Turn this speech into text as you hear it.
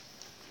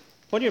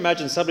When you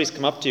imagine somebody's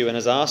come up to you and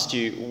has asked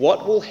you,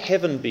 what will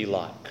heaven be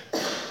like?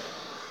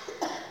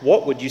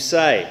 What would you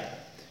say?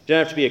 You don't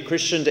have to be a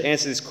Christian to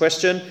answer this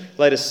question.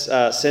 Latest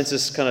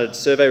census kind of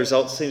survey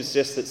results seem to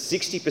suggest that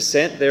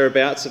 60%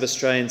 thereabouts of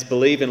Australians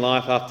believe in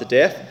life after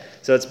death.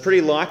 So it's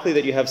pretty likely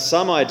that you have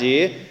some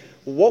idea.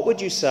 What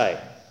would you say?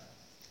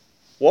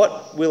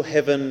 What will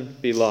heaven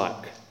be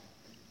like?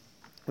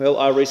 Well,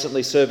 I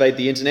recently surveyed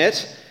the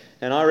internet,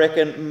 and I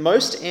reckon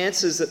most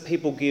answers that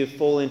people give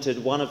fall into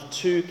one of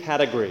two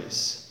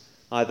categories,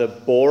 either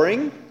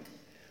boring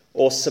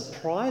or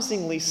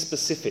surprisingly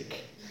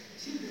specific.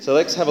 So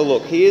let's have a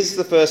look. Here's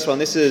the first one.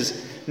 This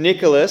is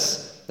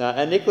Nicholas.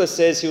 And Nicholas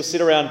says he'll sit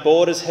around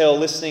bored as hell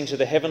listening to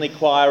the heavenly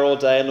choir all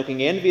day and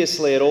looking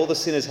enviously at all the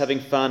sinners having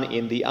fun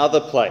in the other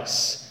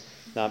place.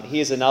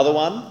 Here's another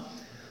one.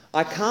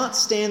 I can't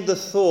stand the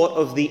thought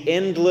of the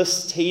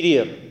endless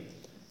tedium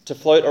to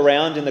float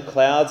around in the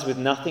clouds with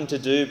nothing to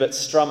do but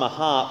strum a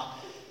harp.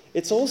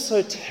 It's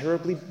also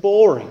terribly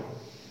boring.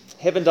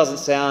 Heaven doesn't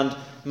sound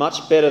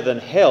much better than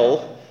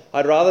hell.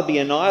 I'd rather be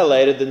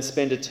annihilated than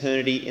spend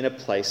eternity in a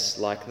place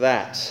like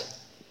that.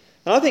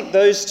 And I think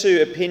those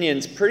two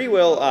opinions pretty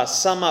well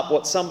sum up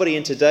what somebody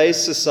in today's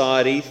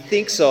society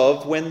thinks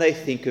of when they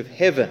think of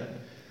heaven.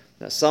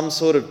 Now, some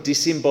sort of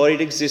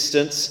disembodied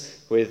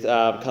existence with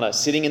kind of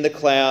sitting in the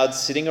clouds,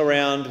 sitting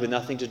around with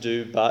nothing to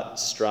do but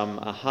strum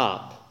a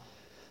harp.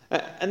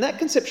 And that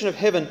conception of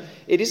heaven,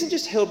 it isn't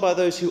just held by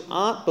those who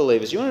aren't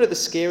believers. You want to know the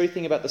scary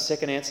thing about the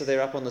second answer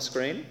there up on the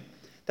screen?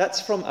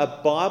 That's from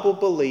a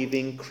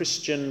Bible-believing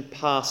Christian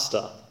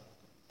pastor.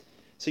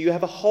 So you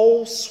have a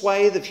whole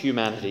swathe of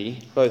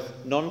humanity,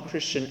 both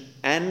non-Christian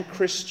and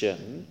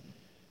Christian,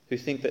 who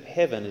think that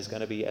heaven is going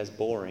to be as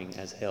boring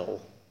as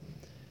hell.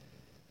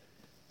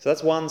 So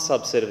that's one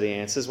subset of the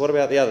answers. What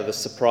about the other, the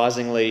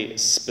surprisingly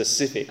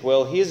specific?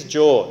 Well, here's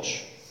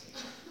George.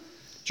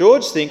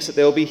 George thinks that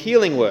there will be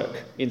healing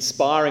work,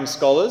 inspiring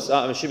scholars.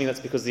 I'm assuming that's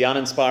because the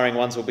uninspiring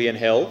ones will be in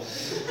hell.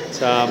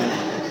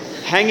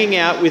 Hanging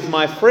out with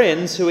my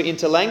friends who are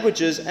into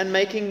languages and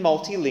making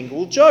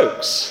multilingual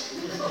jokes.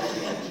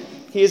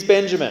 Here's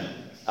Benjamin,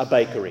 a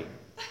bakery,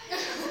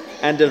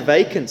 and a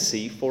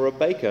vacancy for a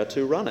baker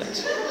to run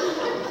it.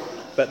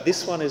 But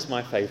this one is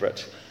my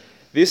favourite.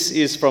 This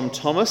is from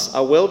Thomas,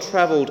 a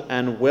well-travelled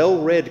and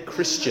well-read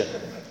Christian.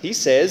 He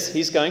says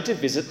he's going to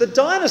visit the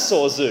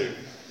dinosaur zoo.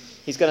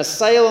 He's going to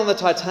sail on the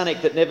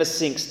Titanic that never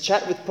sinks,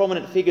 chat with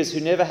prominent figures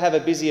who never have a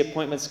busy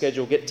appointment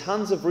schedule, get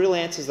tons of real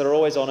answers that are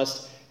always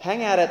honest,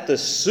 hang out at the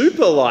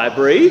super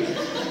library,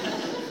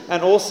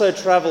 and also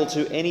travel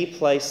to any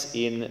place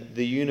in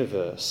the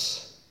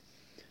universe.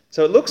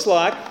 So it looks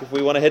like, if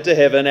we want to head to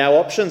heaven, our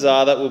options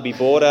are that we'll be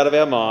bored out of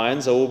our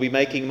minds or we'll be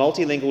making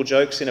multilingual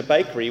jokes in a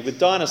bakery with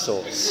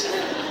dinosaurs.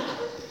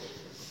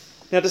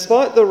 Now,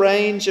 despite the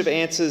range of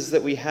answers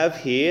that we have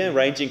here,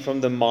 ranging from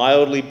the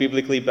mildly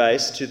biblically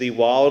based to the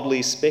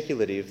wildly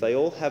speculative, they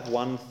all have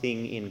one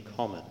thing in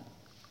common.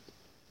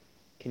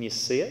 Can you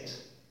see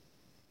it?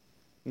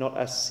 Not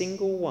a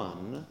single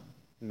one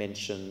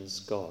mentions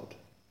God.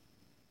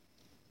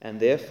 And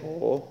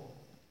therefore,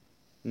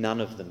 none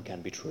of them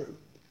can be true.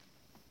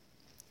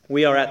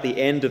 We are at the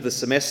end of the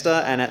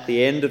semester and at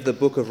the end of the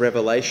book of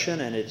Revelation,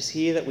 and it is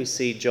here that we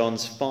see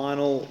John's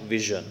final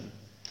vision,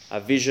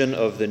 a vision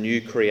of the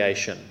new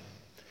creation.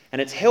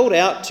 And it's held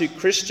out to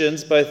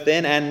Christians both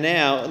then and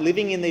now,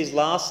 living in these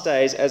last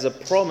days as a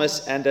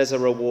promise and as a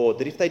reward,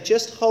 that if they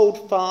just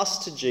hold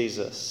fast to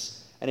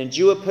Jesus and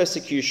endure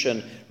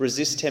persecution,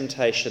 resist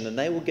temptation, then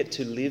they will get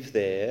to live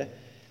there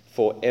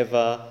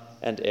forever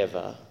and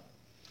ever.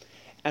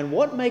 And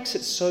what makes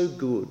it so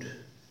good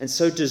and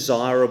so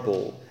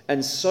desirable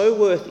and so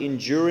worth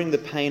enduring the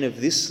pain of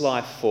this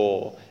life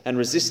for and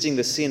resisting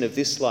the sin of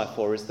this life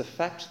for is the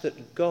fact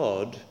that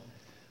God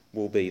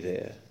will be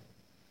there.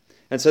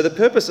 And so the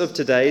purpose of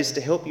today is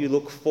to help you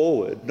look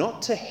forward,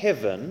 not to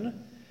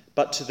heaven,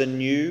 but to the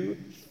new,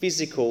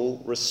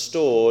 physical,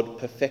 restored,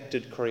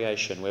 perfected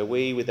creation, where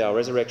we, with our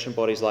resurrection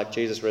bodies like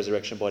Jesus'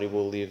 resurrection body,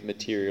 will live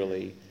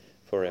materially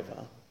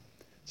forever.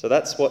 So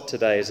that's what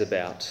today is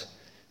about.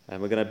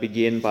 And we're going to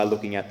begin by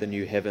looking at the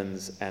new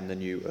heavens and the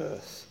new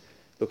earth.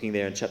 Looking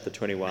there in chapter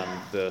 21,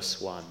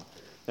 verse 1.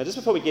 Now, just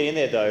before we get in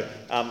there,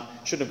 though,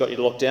 shouldn't have got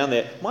you locked down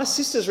there. My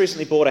sister's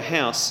recently bought a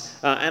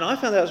house, and I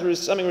found that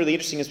was something really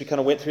interesting as we kind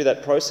of went through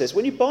that process.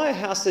 When you buy a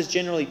house, there's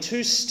generally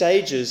two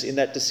stages in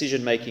that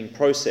decision-making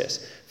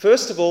process.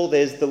 First of all,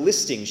 there's the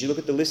listings. You look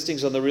at the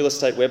listings on the real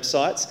estate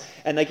websites,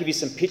 and they give you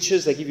some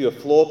pictures, they give you a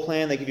floor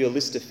plan, they give you a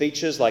list of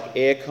features like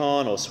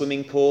aircon or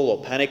swimming pool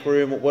or panic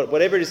room, or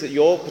whatever it is that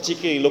you're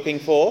particularly looking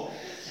for.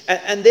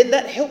 And then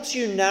that helps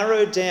you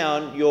narrow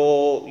down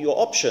your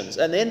options.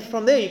 And then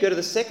from there, you go to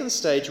the second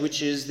stage,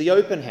 which is the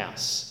open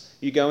house.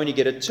 You go and you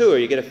get a tour,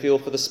 you get a feel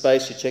for the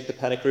space, you check the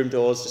panic room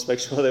doors, just make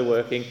sure they're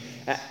working.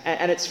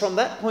 And it's from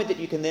that point that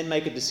you can then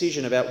make a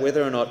decision about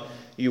whether or not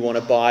you want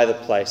to buy the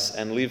place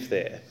and live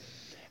there.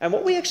 And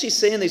what we actually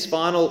see in these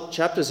final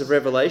chapters of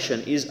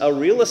Revelation is a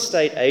real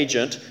estate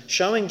agent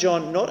showing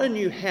John not a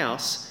new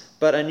house,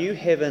 but a new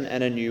heaven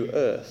and a new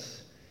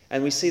earth.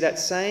 And we see that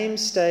same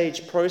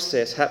stage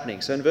process happening.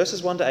 So in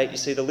verses 1 to 8, you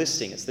see the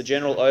listing. It's the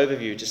general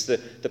overview, just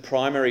the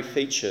primary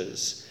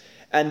features.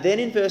 And then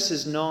in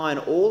verses 9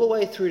 all the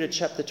way through to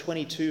chapter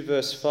 22,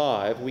 verse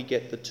 5, we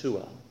get the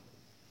tour.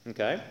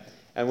 Okay?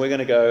 And we're going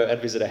to go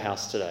and visit a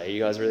house today.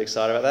 You guys really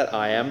excited about that?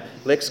 I am.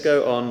 Let's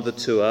go on the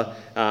tour.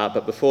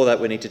 But before that,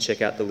 we need to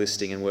check out the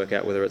listing and work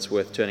out whether it's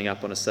worth turning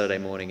up on a Saturday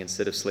morning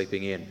instead of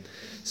sleeping in.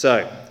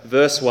 So,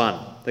 verse 1.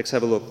 Let's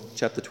have a look.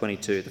 Chapter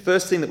 22. The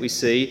first thing that we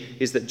see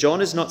is that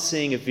John is not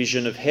seeing a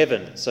vision of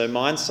heaven. So,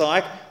 mind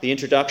psych, the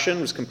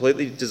introduction was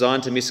completely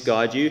designed to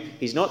misguide you.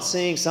 He's not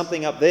seeing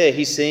something up there.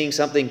 He's seeing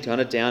something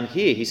kind of down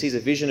here. He sees a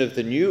vision of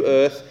the new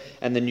earth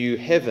and the new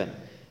heaven.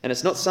 And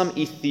it's not some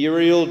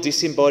ethereal,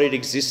 disembodied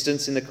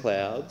existence in the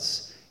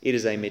clouds. It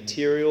is a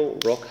material,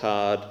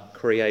 rock-hard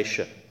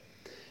creation.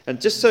 And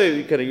just so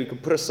you can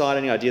put aside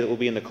any idea that we'll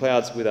be in the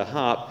clouds with a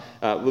harp,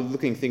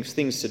 looking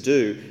things to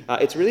do,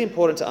 it's really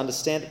important to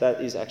understand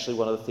that is actually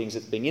one of the things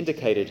that's being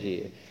indicated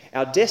here.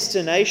 Our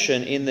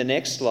destination in the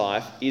next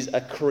life is a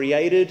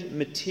created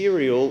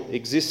material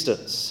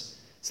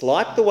existence. It's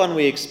like the one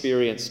we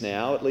experience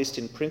now, at least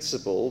in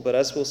principle, but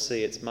as we'll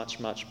see, it's much,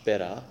 much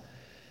better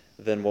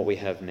than what we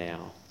have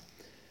now.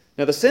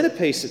 Now, the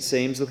centerpiece, it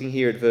seems, looking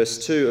here at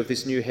verse 2 of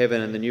this new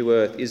heaven and the new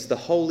earth, is the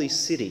holy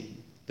city,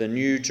 the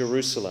new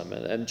Jerusalem.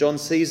 And John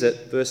sees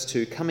it, verse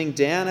 2, coming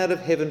down out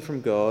of heaven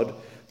from God,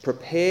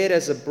 prepared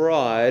as a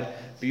bride,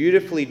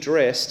 beautifully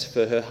dressed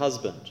for her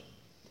husband.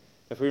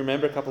 If we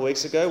remember a couple of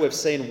weeks ago, we've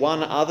seen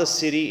one other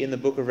city in the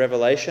book of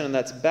Revelation, and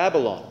that's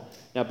Babylon.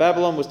 Now,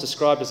 Babylon was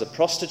described as a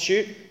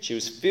prostitute. She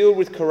was filled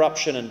with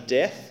corruption and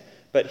death.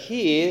 But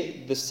here,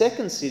 the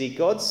second city,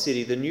 God's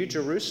city, the new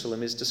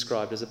Jerusalem, is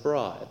described as a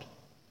bride.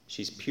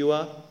 She's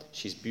pure,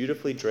 she's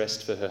beautifully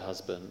dressed for her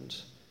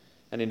husband.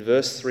 And in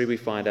verse 3 we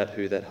find out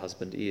who that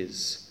husband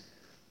is.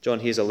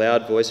 John hears a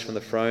loud voice from the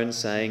throne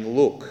saying,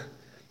 "Look,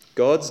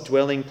 God's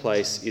dwelling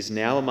place is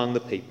now among the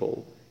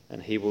people,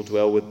 and he will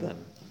dwell with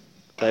them.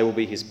 They will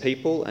be his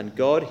people, and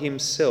God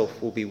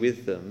himself will be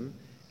with them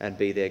and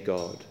be their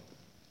God."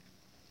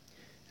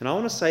 And I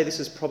want to say this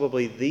is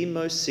probably the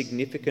most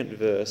significant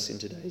verse in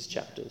today's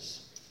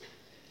chapters,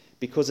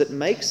 because it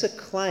makes a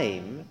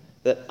claim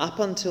that up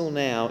until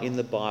now in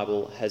the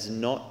Bible has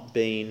not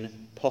been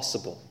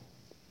possible.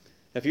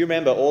 Now, if you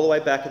remember all the way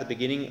back at the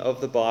beginning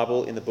of the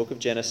Bible, in the book of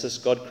Genesis,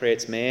 God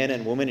creates man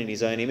and woman in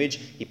his own image.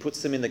 He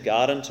puts them in the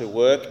garden to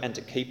work and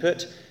to keep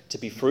it, to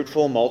be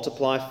fruitful,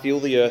 multiply, fill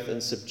the earth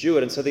and subdue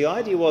it. And so the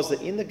idea was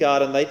that in the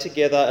garden, they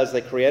together, as they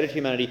created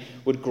humanity,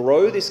 would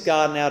grow this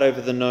garden out over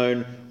the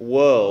known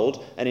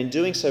world, and in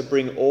doing so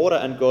bring order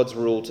and God's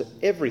rule to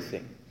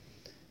everything.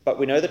 But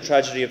we know the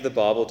tragedy of the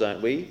Bible,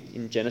 don't we?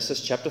 In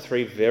Genesis chapter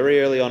 3, very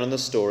early on in the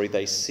story,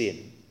 they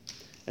sin.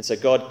 And so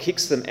God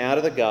kicks them out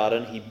of the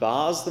garden. He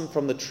bars them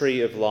from the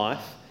tree of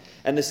life.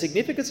 And the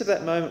significance of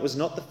that moment was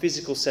not the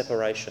physical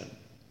separation.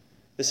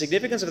 The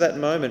significance of that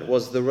moment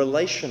was the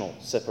relational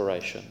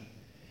separation.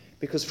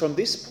 Because from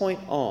this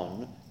point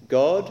on,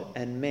 God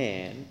and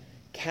man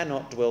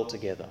cannot dwell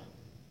together.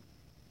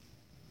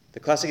 The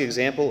classic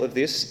example of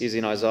this is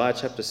in Isaiah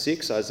chapter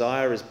 6.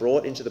 Isaiah is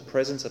brought into the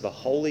presence of a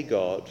holy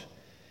God,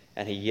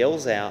 and he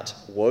yells out,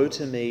 "Woe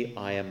to me,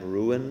 I am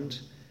ruined.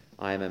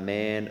 I am a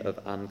man of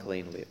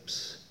unclean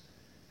lips."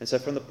 And so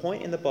from the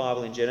point in the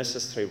Bible in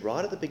Genesis 3,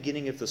 right at the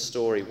beginning of the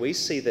story, we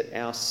see that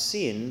our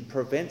sin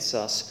prevents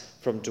us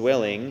from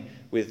dwelling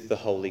with the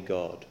holy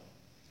God.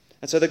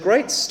 And so the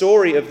great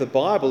story of the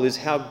Bible is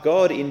how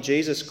God in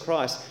Jesus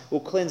Christ will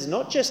cleanse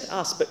not just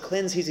us, but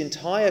cleanse his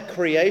entire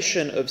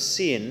creation of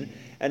sin,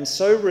 and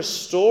so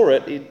restore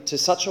it to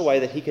such a way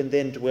that he can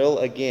then dwell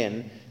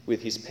again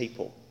with his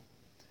people.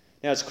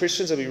 Now, as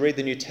Christians, as we read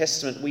the New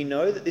Testament, we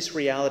know that this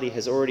reality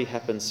has already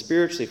happened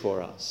spiritually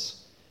for us.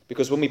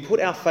 Because when we put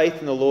our faith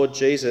in the Lord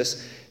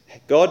Jesus,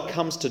 God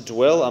comes to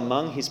dwell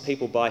among his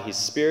people by his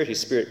Spirit. His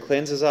Spirit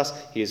cleanses us.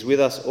 He is with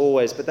us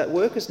always. But that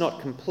work is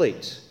not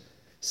complete.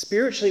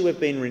 Spiritually, we've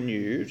been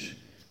renewed,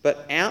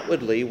 but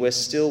outwardly, we're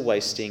still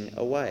wasting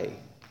away.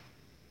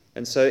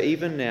 And so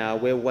even now,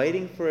 we're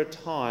waiting for a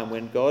time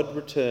when God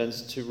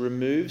returns to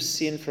remove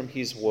sin from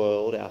his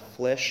world, our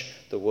flesh,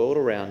 the world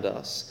around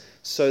us,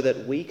 so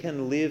that we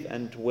can live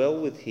and dwell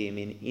with him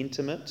in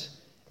intimate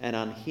and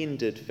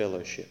unhindered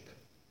fellowship.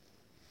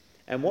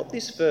 And what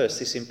this verse,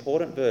 this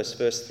important verse,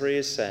 verse 3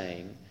 is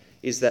saying,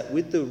 is that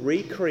with the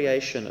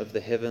recreation of the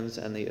heavens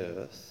and the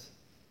earth,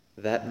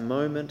 that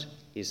moment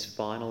is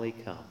finally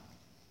come.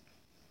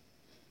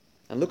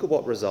 And look at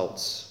what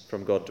results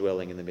from God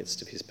dwelling in the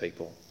midst of his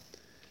people.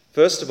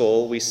 First of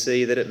all, we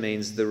see that it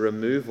means the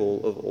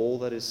removal of all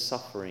that is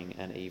suffering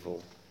and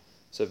evil.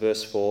 So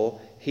verse 4,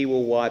 he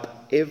will wipe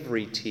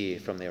every tear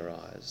from their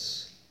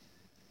eyes.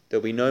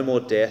 There'll be no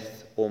more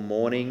death or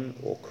mourning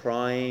or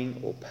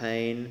crying or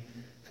pain,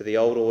 for the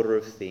old order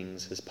of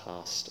things has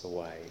passed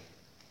away.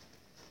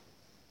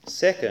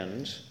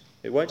 Second,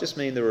 it won't just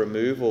mean the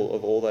removal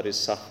of all that is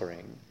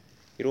suffering.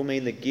 It'll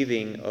mean the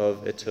giving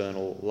of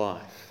eternal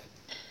life.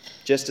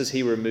 Just as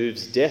he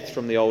removes death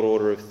from the old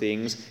order of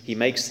things, he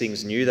makes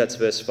things new. That's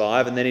verse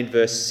 5. And then in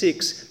verse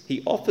 6,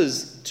 he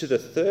offers to the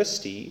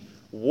thirsty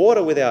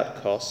water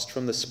without cost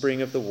from the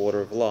spring of the water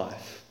of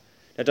life.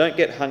 Now don't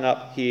get hung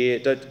up here,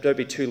 don't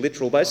be too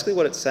literal. Basically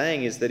what it's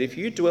saying is that if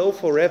you dwell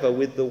forever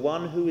with the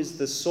one who is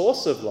the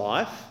source of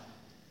life,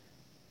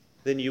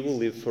 then you will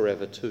live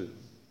forever too.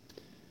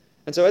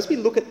 And so as we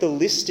look at the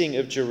listing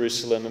of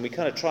Jerusalem and we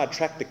kind of try to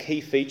track the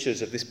key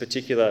features of this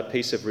particular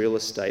piece of real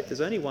estate,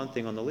 there's only one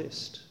thing on the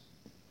list.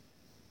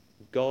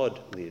 God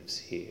lives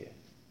here.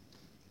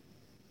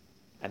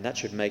 And that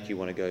should make you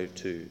want to go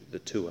to the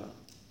tour,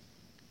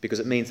 because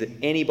it means that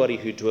anybody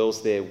who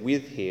dwells there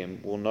with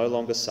him will no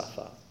longer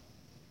suffer.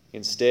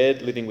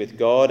 Instead, living with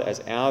God as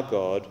our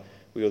God,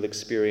 we will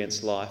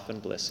experience life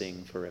and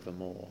blessing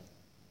forevermore.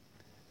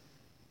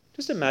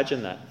 Just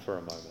imagine that for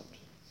a moment.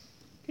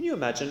 Can you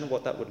imagine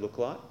what that would look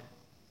like?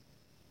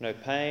 No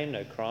pain,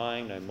 no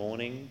crying, no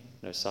mourning,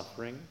 no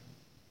suffering.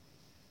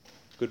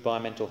 Goodbye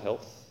mental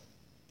health.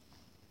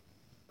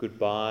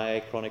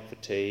 Goodbye chronic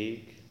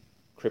fatigue,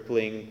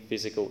 crippling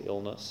physical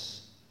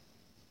illness.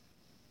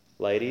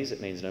 Ladies,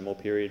 it means no more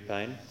period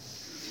pain.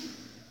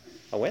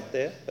 I went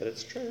there, but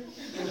it's true.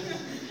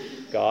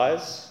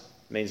 Guys,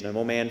 it means no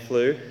more man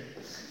flu.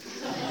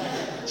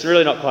 It's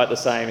really not quite the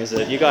same, is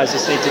it? You guys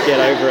just need to get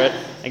over it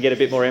and get a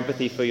bit more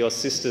empathy for your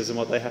sisters and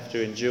what they have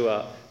to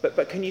endure.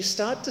 But can you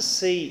start to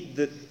see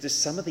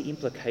some of the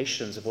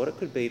implications of what it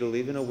could be to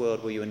live in a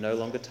world where you are no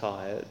longer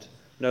tired,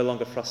 no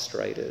longer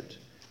frustrated,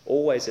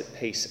 always at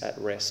peace, at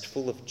rest,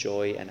 full of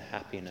joy and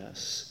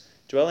happiness,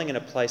 dwelling in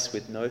a place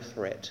with no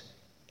threat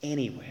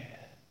anywhere?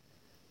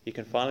 You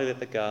can finally let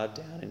the guard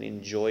down and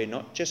enjoy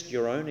not just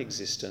your own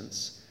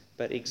existence,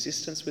 but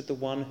existence with the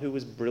one who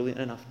was brilliant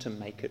enough to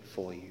make it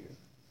for you.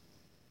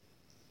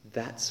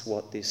 That's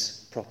what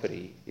this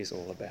property is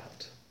all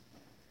about.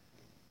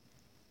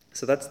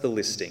 So that's the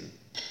listing.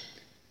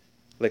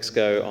 Let's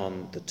go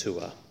on the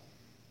tour.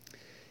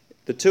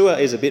 The tour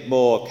is a bit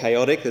more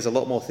chaotic. There's a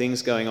lot more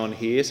things going on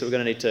here, so we're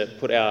going to need to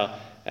put our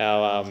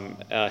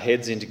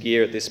heads into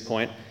gear at this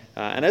point.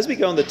 And as we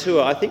go on the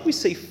tour, I think we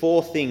see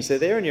 4 things. They're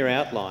there in your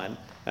outline.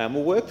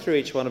 We'll work through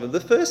each one of them. The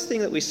first thing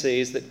that we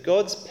see is that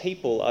God's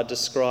people are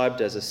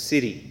described as a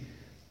city.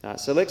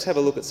 So let's have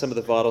a look at some of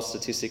the vital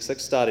statistics.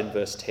 Let's start in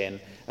verse 10.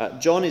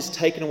 John is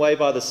taken away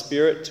by the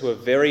Spirit to a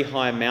very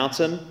high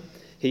mountain.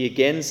 He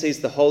again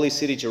sees the holy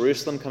city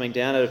Jerusalem coming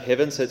down out of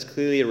heaven, so it's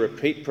clearly a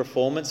repeat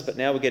performance, but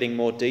now we're getting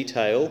more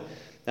detail.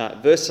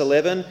 Verse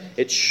 11,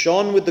 it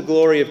shone with the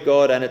glory of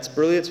God, and its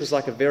brilliance was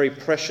like a very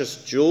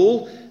precious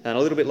jewel. And a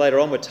little bit later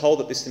on, we're told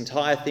that this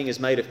entire thing is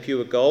made of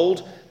pure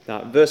gold.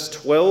 Verse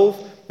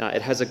 12,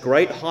 it has a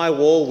great high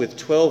wall with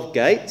 12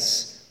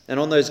 gates. And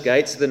on those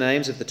gates are the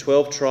names of the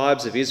 12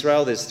 tribes of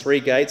Israel. There's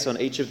 3 gates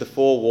on each of the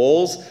 4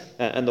 walls.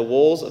 And the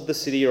walls of the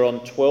city are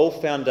on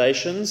 12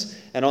 foundations.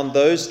 And on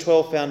those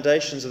 12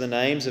 foundations are the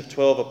names of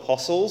 12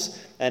 apostles.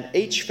 And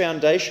each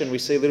foundation, we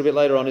see a little bit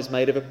later on, is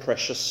made of a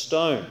precious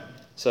stone.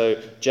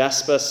 So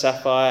jasper,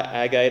 sapphire,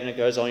 agate, and it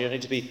goes on. You don't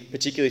need to be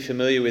particularly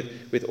familiar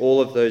with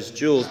all of those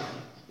jewels.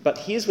 But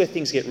here's where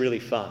things get really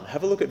fun.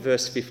 Have a look at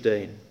verse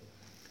 15.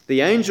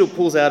 The angel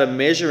pulls out a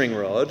measuring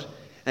rod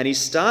and he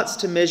starts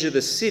to measure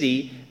the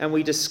city, and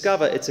we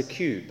discover it's a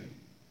cube.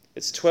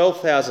 It's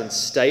 12,000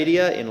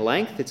 stadia in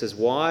length. It's as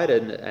wide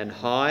and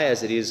high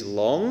as it is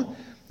long.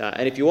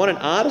 And if you want an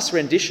artist's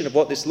rendition of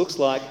what this looks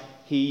like,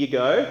 here you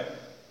go.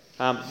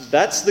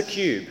 That's the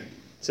cube.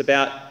 It's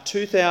about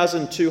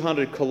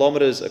 2,200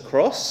 kilometres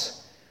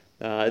across.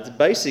 It's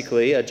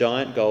basically a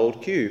giant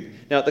gold cube.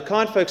 Now, the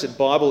kind folks at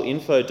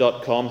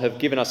BibleInfo.com have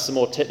given us some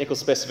more technical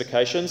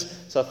specifications,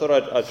 so I thought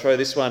I'd throw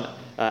this one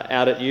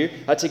out at you.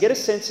 To get a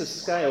sense of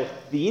scale,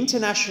 the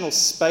International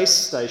Space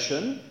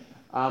Station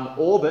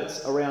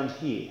orbits around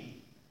here.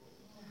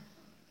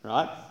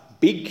 Right?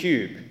 Big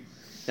cube.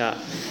 Now,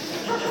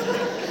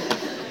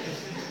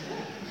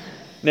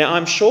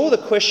 I'm sure the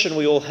question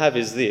we all have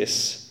is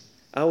this: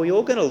 are we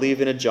all going to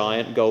live in a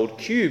giant gold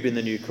cube in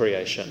the new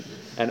creation?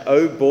 And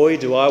oh boy,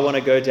 do I want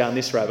to go down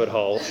this rabbit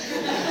hole.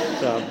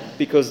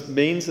 Because it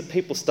means that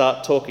people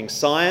start talking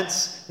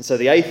science, and so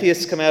the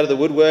atheists come out of the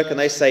woodwork and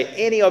they say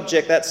any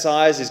object that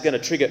size is going to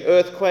trigger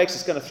earthquakes,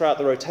 it's going to throw out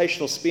the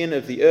rotational spin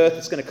of the earth,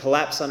 it's going to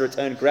collapse under its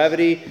own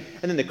gravity.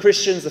 And then the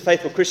Christians, the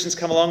faithful Christians,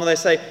 come along and they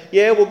say,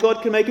 yeah, well,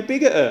 God can make a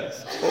bigger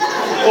earth.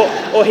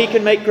 or he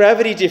can make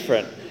gravity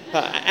different.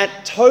 And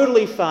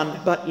totally fun,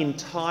 but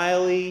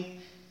entirely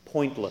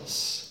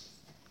pointless.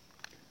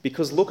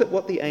 Because look at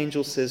what the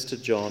angel says to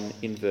John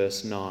in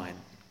verse 9.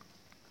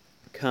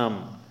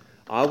 Come,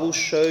 I will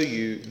show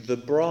you the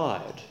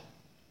bride,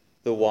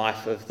 the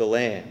wife of the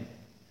Lamb.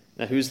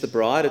 Now, who's the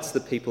bride? It's the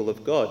people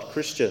of God,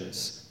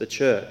 Christians, the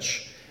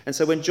church. And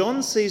so when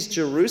John sees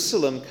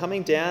Jerusalem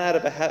coming down out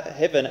of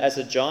heaven as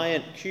a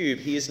giant cube,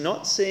 he is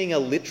not seeing a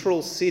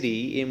literal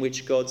city in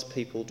which God's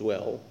people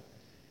dwell.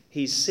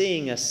 He's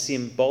seeing a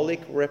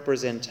symbolic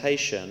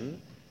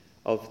representation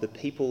of the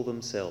people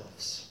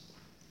themselves.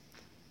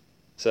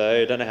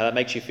 So I don't know how that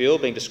makes you feel,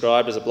 being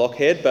described as a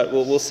blockhead, but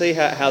we'll see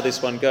how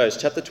this one goes.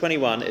 Chapter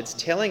 21, it's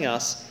telling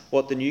us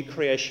what the new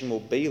creation will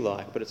be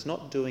like, but it's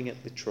not doing it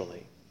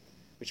literally,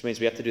 which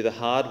means we have to do the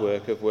hard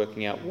work of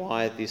working out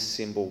why this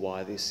symbol,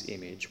 why this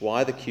image,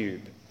 why the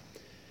cube.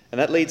 And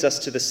that leads us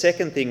to the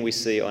second thing we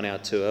see on our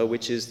tour,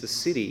 which is the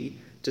city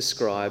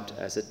described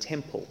as a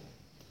temple.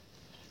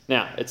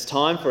 Now, it's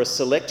time for a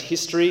select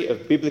history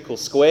of biblical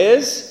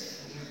squares,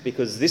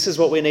 because this is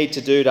what we need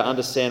to do to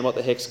understand what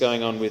the heck's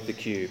going on with the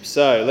cube.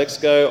 So let's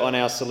go on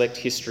our select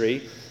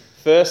history.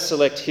 First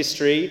select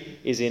history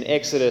is in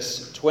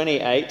Exodus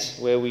 28,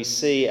 where we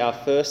see our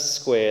first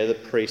square, the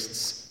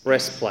priest's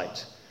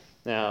breastplate.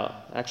 Now,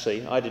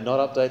 actually, I did not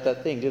update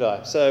that thing, did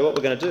I? So what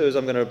we're going to do is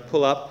I'm going to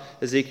pull up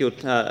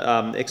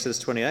Exodus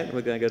 28, and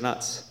we're going to go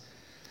nuts.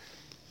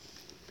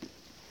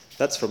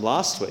 That's from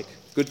last week.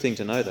 Good thing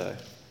to know, though.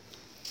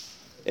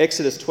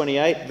 Exodus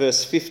 28,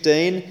 verse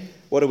 15.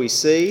 What do we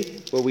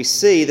see? Well, we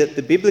see that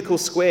the biblical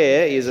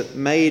square is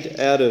made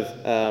out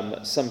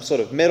of some sort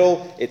of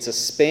metal. It's a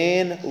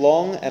span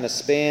long and a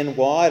span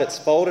wide. It's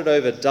folded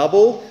over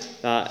double.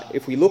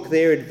 If we look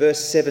there in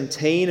verse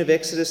 17 of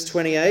Exodus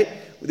 28,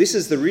 this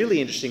is the really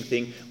interesting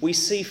thing. We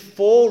see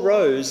 4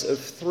 rows of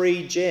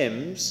 3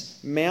 gems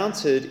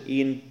mounted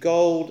in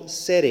gold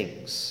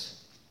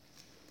settings.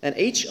 And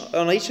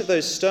on each of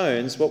those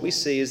stones, what we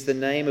see is the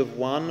name of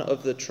one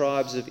of the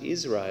tribes of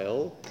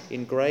Israel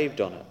engraved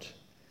on it.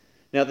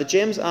 Now, the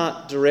gems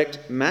aren't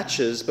direct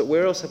matches, but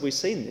where else have we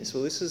seen this?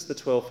 Well, this is the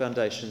 12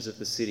 foundations of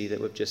the city that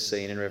we've just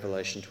seen in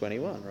Revelation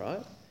 21,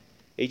 right?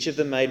 Each of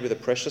them made with a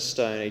precious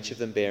stone, each of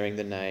them bearing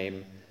the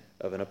name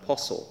of an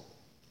apostle.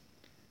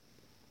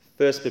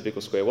 First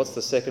biblical square. What's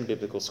the second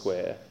biblical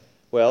square?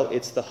 Well,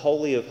 it's the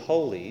Holy of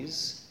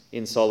Holies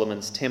in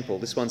Solomon's temple.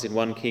 This one's in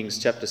 1 Kings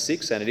chapter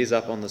 6, and it is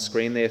up on the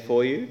screen there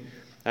for you.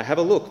 Have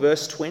a look,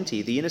 verse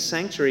 20. The inner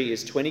sanctuary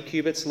is 20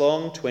 cubits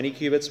long, 20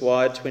 cubits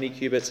wide, 20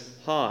 cubits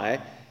high.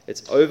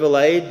 It's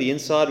overlaid, the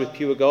inside, with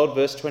pure gold.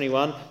 Verse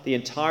 21, the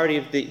entirety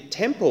of the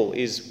temple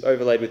is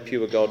overlaid with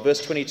pure gold. Verse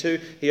 22,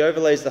 he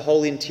overlays the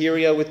whole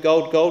interior with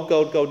gold, gold,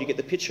 gold, gold. You get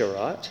the picture,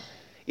 right?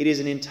 It is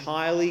an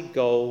entirely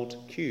gold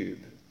cube.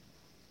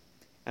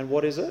 And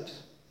what is it?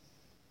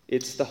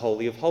 It's the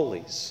Holy of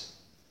Holies,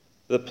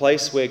 the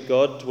place where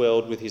God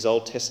dwelled with his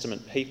Old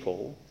Testament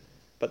people,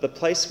 but the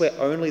place where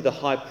only the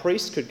high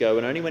priest could go,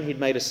 and only when he'd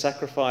made a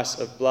sacrifice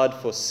of blood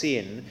for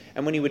sin.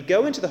 And when he would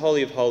go into the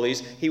Holy of Holies,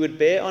 he would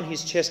bear on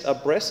his chest a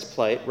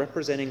breastplate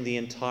representing the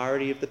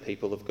entirety of the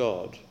people of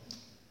God.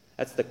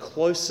 That's the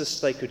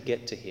closest they could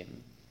get to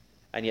him,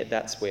 and yet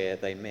that's where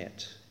they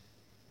met.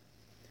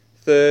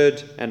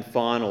 Third and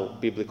final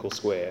biblical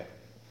square,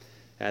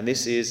 and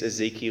this is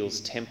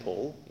Ezekiel's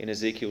temple in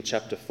Ezekiel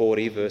chapter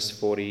 40 to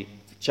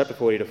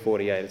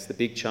 48. It's the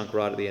big chunk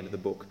right at the end of the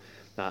book.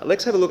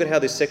 Let's have a look at how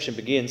this section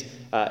begins.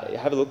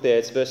 Have a look there.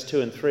 It's verse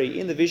 2 and 3.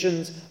 In the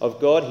visions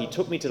of God, he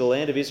took me to the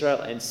land of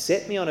Israel and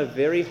set me on a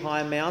very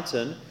high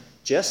mountain,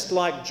 just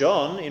like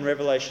John in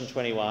Revelation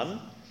 21,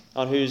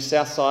 on whose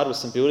south side was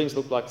some buildings,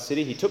 looked like the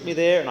city. He took me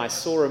there, and I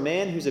saw a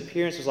man whose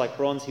appearance was like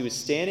bronze. He was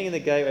standing in the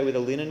gateway with a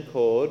linen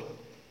cord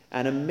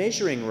and a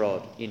measuring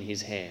rod in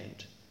his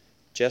hand,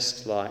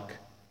 just like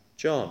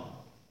John.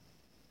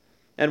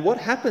 And what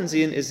happens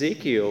in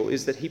Ezekiel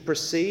is that he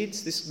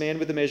proceeds, this man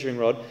with the measuring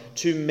rod,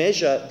 to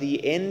measure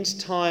the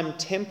end-time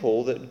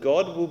temple that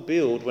God will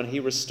build when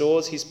he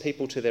restores his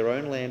people to their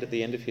own land at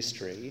the end of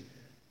history,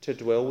 to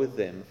dwell with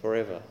them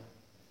forever.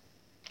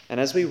 And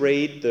as we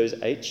read those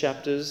 8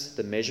 chapters,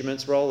 the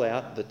measurements roll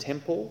out: the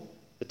temple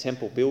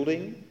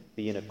building,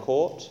 the inner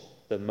court,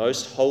 the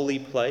most holy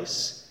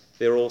place,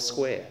 they're all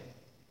square.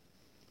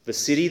 The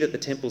city that the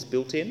temple's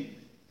built in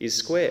is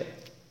square.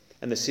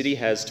 And the city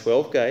has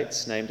 12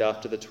 gates named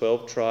after the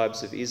 12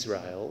 tribes of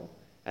Israel.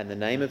 And the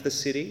name of the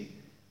city,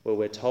 well,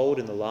 we're told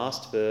in the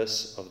last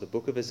verse of the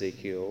book of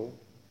Ezekiel,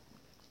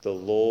 the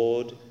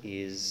Lord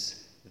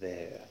is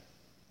there.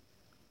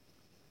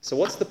 So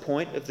what's the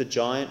point of the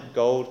giant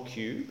gold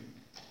cube?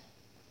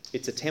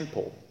 It's a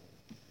temple.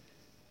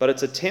 But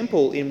it's a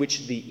temple in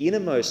which the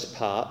innermost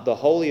part, the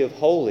Holy of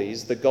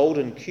Holies, the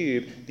golden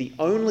cube, the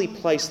only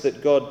place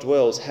that God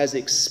dwells, has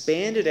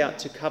expanded out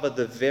to cover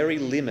the very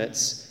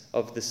limits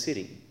of the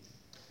city.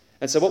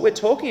 And so what we're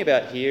talking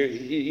about here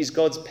is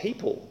God's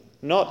people,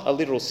 not a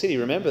literal city,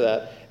 remember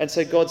that. And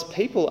so God's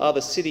people are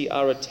the city,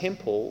 are a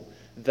temple.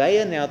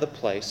 They are now the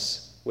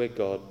place where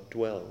God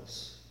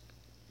dwells.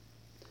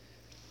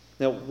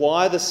 Now,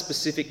 why the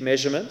specific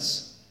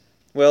measurements?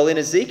 Well, in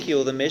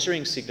Ezekiel, the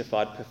measuring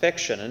signified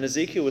perfection, and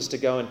Ezekiel was to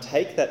go and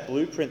take that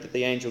blueprint that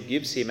the angel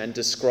gives him and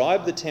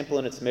describe the temple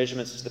and its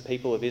measurements to the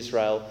people of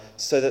Israel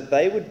so that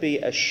they would be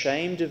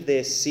ashamed of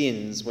their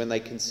sins when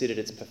they considered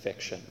its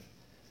perfection.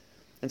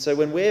 And so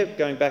when we're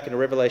going back into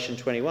Revelation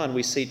 21,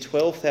 we see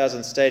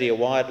 12,000 stadia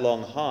wide,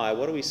 long, high.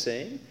 What are we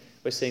seeing?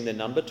 We're seeing the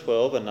number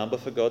 12, a number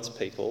for God's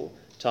people,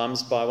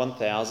 times by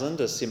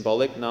 1,000, a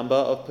symbolic number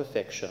of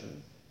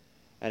perfection.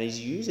 And he's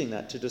using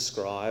that to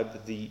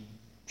describe the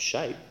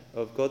shape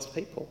of God's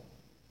people.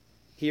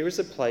 Here is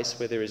a place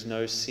where there is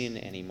no sin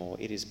anymore.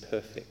 It is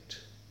perfect.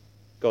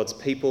 God's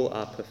people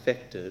are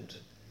perfected,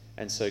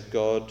 and so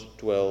God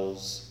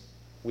dwells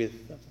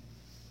with them.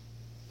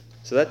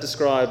 So that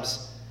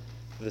describes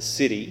the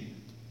city.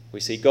 We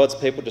see God's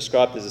people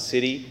described as a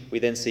city. We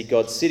then see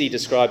God's city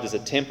described as a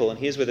temple. And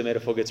here's where the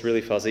metaphor gets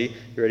really fuzzy.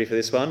 You ready for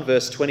this one?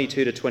 Verse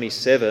 22 to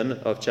 27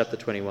 of chapter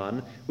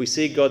 21. We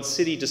see God's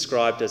city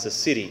described as a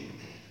city.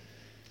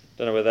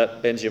 Don't know whether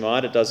that bends your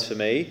mind. It does for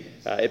me.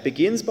 It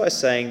begins by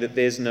saying that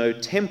there's no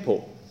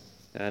temple.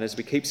 And as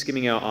we keep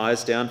skimming our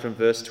eyes down from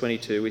verse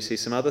 22, we see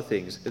some other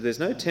things. There's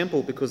no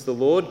temple because the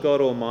Lord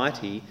God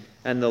Almighty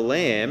and the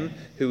Lamb,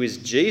 who is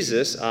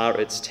Jesus, are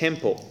its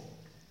temple.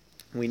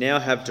 We now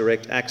have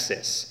direct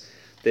access.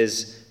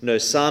 There's no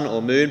sun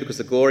or moon because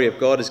the glory of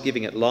God is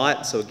giving it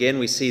light. So again,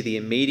 we see the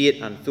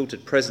immediate,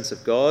 unfiltered presence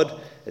of God.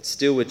 It's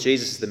still with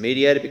Jesus as the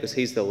mediator because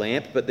he's the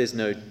lamp, but there's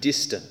no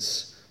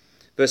distance.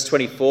 Verse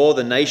 24,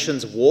 the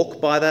nations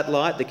walk by that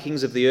light. The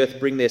kings of the earth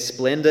bring their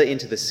splendour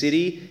into the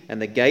city,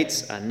 and the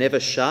gates are never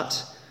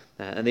shut.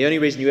 And the only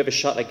reason you ever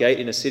shut a gate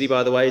in a city,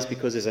 by the way, is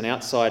because there's an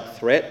outside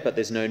threat, but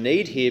there's no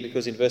need here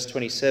because in verse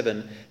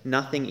 27,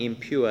 nothing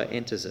impure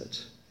enters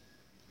it.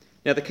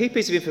 Now, the key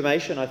piece of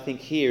information, I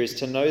think, here is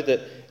to know that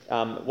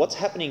what's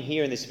happening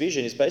here in this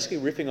vision is basically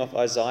riffing off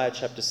Isaiah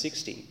chapter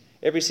 60.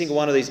 Every single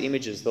one of these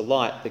images, the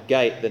light, the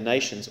gate, the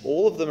nations,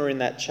 all of them are in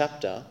that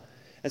chapter.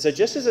 And so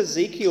just as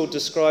Ezekiel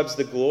describes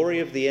the glory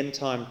of the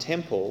end-time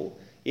temple,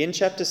 in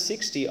chapter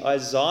 60,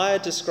 Isaiah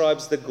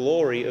describes the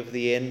glory of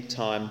the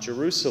end-time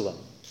Jerusalem.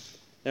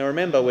 Now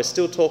remember, we're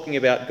still talking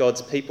about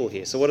God's people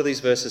here. So what do these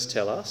verses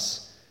tell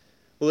us?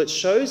 Well, it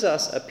shows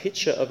us a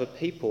picture of a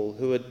people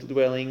who are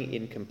dwelling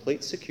in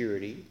complete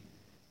security,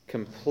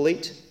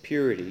 complete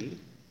purity,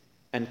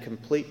 and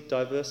complete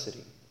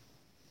diversity.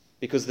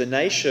 Because the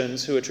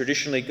nations who are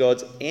traditionally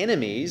God's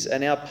enemies are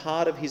now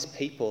part of his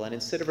people, and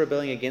instead of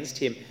rebelling against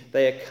him,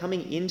 they are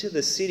coming into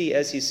the city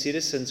as his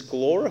citizens,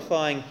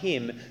 glorifying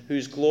him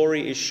whose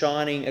glory is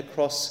shining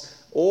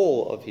across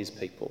all of his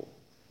people.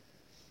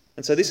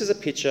 And so this is a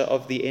picture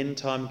of the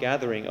end-time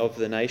gathering of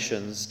the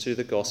nations to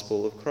the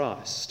gospel of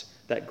Christ.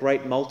 That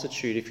great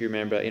multitude, if you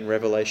remember, in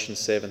Revelation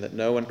 7, that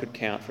no one could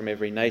count from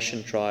every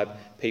nation, tribe,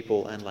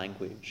 people, and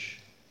language.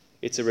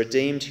 It's a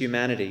redeemed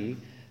humanity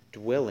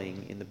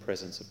dwelling in the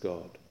presence of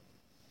God.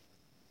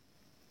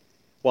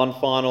 One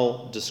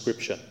final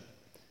description,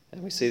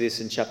 and we see this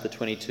in chapter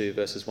 22,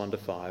 verses 1 to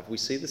 5. We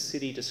see the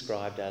city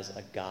described as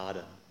a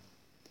garden.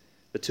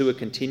 The tour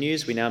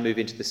continues. We now move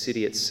into the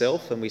city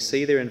itself, and we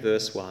see there in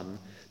verse 1,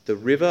 the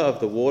river of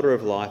the water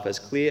of life, as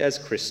clear as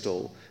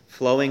crystal,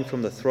 flowing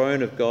from the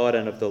throne of God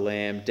and of the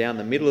Lamb down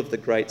the middle of the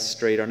great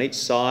street. On each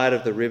side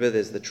of the river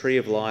there's the tree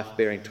of life,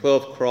 bearing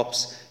 12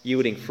 crops,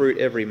 yielding fruit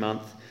every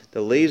month.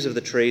 The leaves of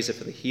the trees are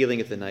for the healing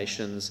of the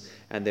nations,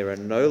 and there are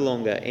no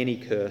longer any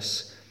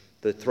curse.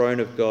 The throne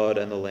of God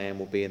and the Lamb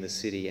will be in the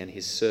city, and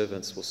his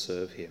servants will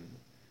serve him.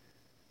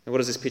 And what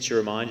does this picture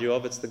remind you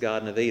of? It's the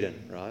Garden of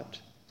Eden, right?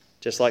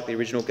 Just like the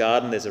original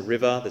garden, there's a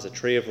river, there's a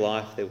tree of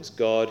life, there was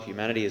God,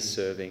 humanity is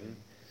serving.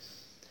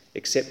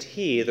 Except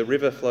here, the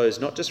river flows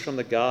not just from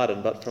the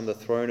garden, but from the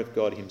throne of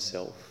God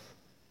himself.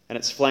 And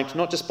it's flanked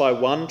not just by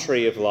one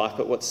tree of life,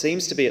 but what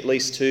seems to be at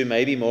least two,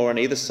 maybe more, on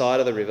either side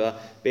of the river,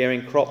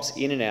 bearing crops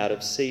in and out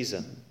of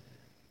season.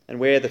 And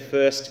where the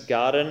first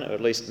garden, or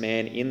at least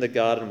man in the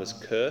garden, was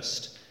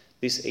cursed,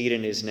 this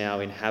Eden is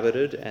now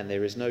inhabited and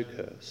there is no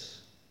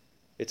curse.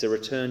 It's a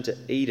return to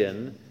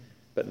Eden,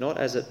 but not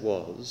as it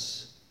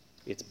was,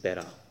 it's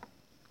better.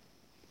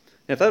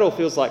 Now, if that all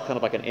feels like kind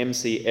of like an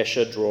MC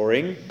Escher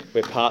drawing,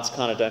 where parts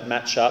kind of don't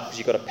match up, because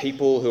you've got a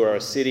people who are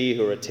a city,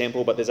 who are a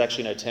temple, but there's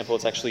actually no temple,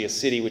 it's actually a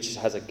city which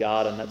has a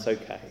garden, that's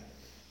okay.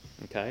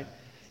 Okay?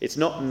 It's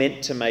not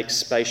meant to make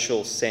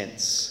spatial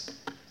sense,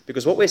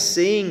 because what we're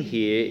seeing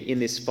here in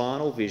this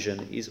final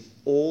vision is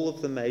all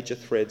of the major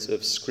threads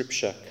of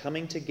Scripture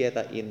coming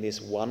together in this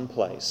one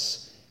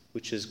place,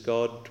 which is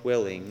God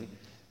dwelling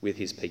with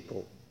his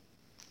people.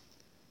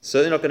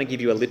 Certainly not going to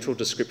give you a literal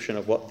description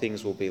of what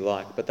things will be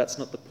like, but that's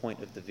not the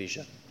point of the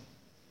vision.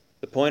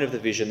 The point of the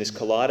vision, this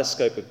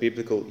kaleidoscope of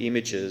biblical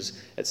images,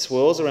 it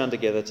swirls around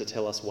together to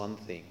tell us one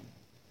thing.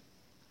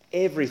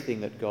 Everything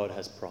that God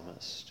has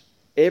promised,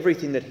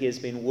 everything that he has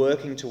been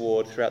working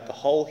toward throughout the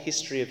whole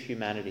history of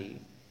humanity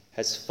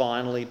has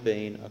finally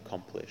been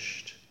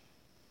accomplished.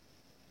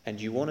 And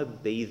you want to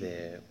be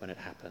there when it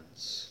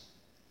happens,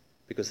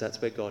 because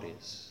that's where God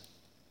is,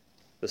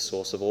 the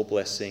source of all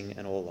blessing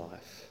and all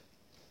life,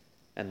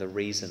 and the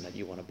reason that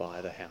you want to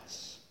buy the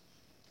house.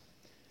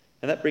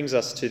 And that brings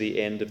us to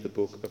the end of the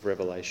book of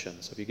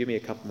Revelation. So if you give me a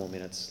couple more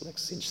minutes,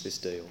 let's cinch this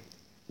deal.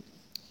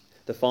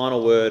 The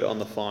final word on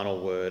the final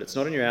word. It's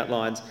not in your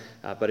outlines,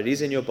 but it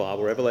is in your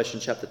Bible,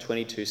 Revelation chapter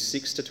 22,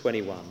 6 to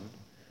 21.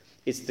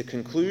 It's the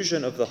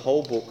conclusion of the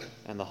whole book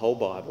and the whole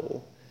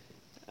Bible.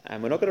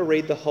 And we're not going to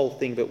read the whole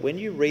thing, but when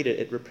you read it,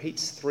 it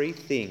repeats three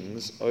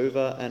things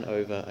over and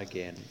over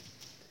again.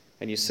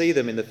 And you see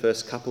them in the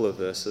first couple of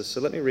verses.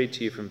 So let me read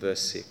to you from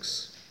verse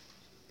 6.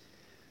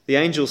 The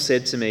angel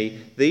said to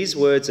me, "These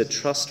words are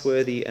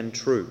trustworthy and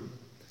true.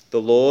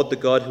 The Lord, the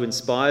God who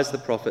inspires the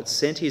prophets,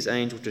 sent his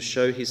angel to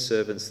show his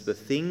servants the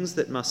things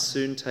that must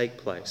soon take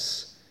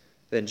place.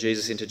 Then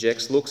Jesus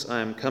interjects, "Look, I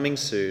am coming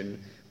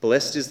soon.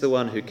 Blessed is the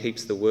one who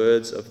keeps the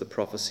words of the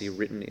prophecy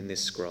written in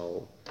this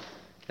scroll."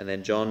 And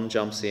then John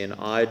jumps in,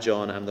 "I,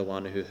 John, am the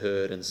one who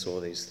heard and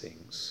saw these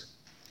things."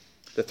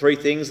 The three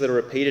things that are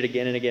repeated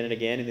again and again and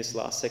again in this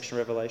last section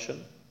of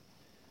Revelation.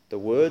 The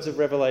words of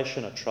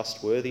Revelation are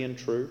trustworthy and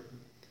true.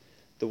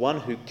 The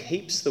one who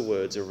keeps the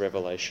words of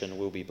Revelation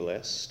will be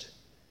blessed.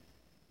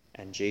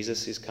 And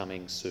Jesus is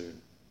coming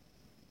soon.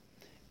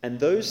 And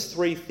those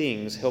three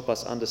things help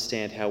us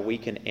understand how we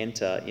can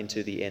enter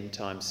into the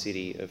end-time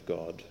city of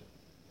God.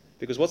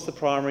 Because what's the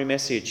primary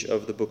message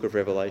of the book of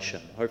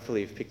Revelation?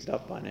 Hopefully you've picked it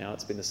up by now.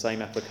 It's been the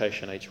same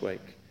application each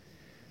week.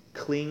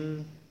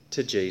 Cling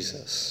to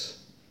Jesus.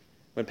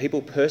 When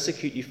people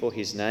persecute you for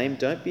his name,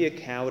 don't be a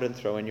coward and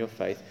throw in your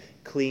faith.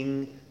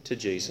 Cling to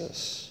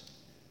Jesus.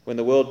 When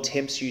the world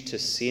tempts you to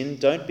sin,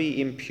 don't be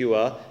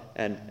impure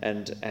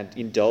and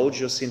indulge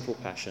your sinful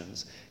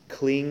passions.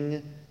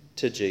 Cling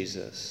to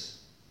Jesus.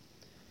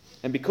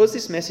 And because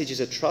this message is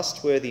a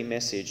trustworthy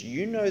message,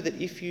 you know that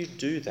if you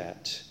do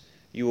that,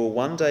 you will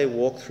one day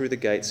walk through the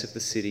gates of the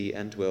city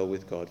and dwell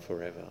with God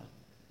forever.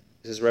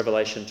 This is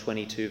Revelation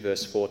 22,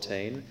 verse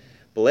 14.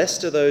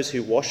 Blessed are those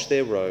who wash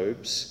their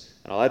robes,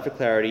 and I'll add for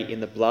clarity, in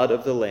the blood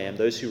of the Lamb,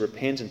 those who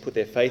repent and put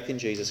their faith in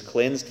Jesus,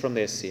 cleansed from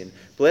their sin.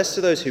 Blessed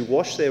are those who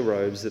wash their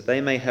robes, that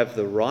they may have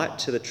the right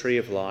to the tree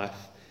of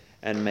life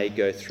and may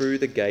go through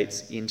the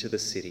gates into the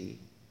city.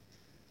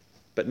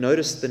 But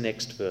notice the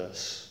next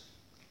verse,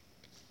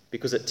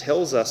 because it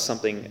tells us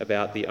something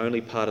about the only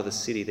part of the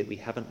city that we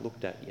haven't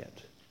looked at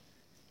yet,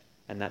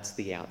 and that's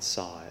the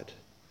outside.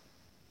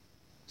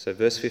 So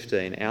verse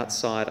 15,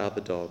 outside are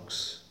the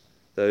dogs,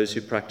 those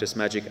who practice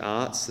magic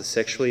arts, the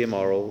sexually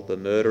immoral, the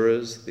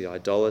murderers, the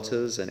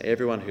idolaters, and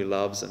everyone who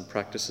loves and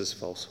practices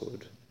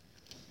falsehood.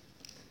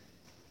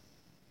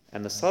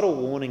 And the subtle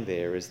warning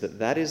there is that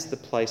that is the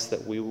place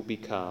that we will be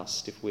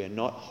cast if we are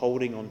not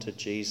holding on to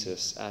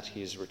Jesus at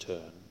his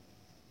return.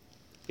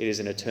 It is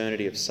an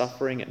eternity of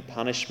suffering and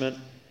punishment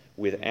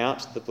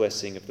without the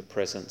blessing of the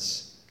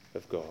presence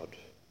of God.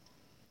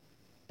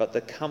 But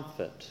the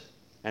comfort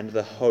and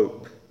the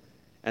hope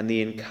and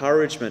the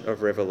encouragement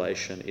of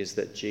Revelation is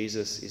that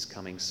Jesus is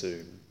coming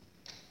soon.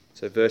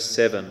 So verse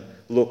 7,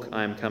 look,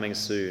 I am coming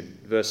soon.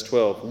 Verse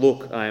 12,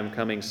 look, I am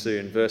coming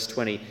soon. Verse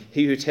 20,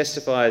 he who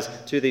testifies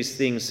to these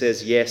things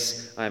says,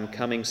 yes, I am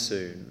coming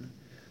soon.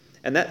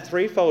 And that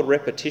threefold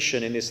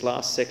repetition in this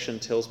last section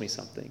tells me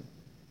something.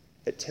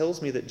 It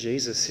tells me that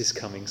Jesus is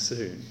coming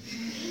soon.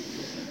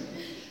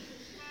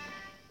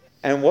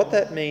 And what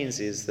that means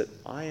is that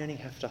I only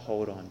have to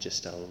hold on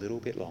just a little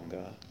bit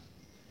longer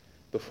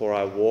before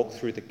I walk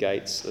through the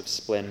gates of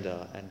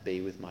splendour and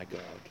be with my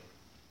God.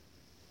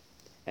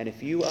 And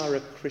if you are a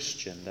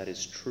Christian, that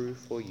is true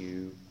for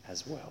you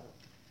as well.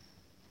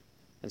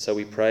 And so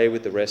we pray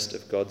with the rest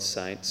of God's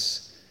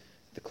saints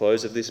at the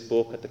close of this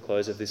book, at the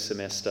close of this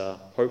semester,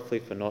 hopefully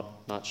for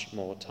not much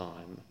more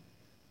time.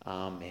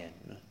 Amen.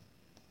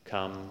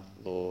 Come,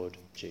 Lord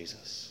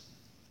Jesus.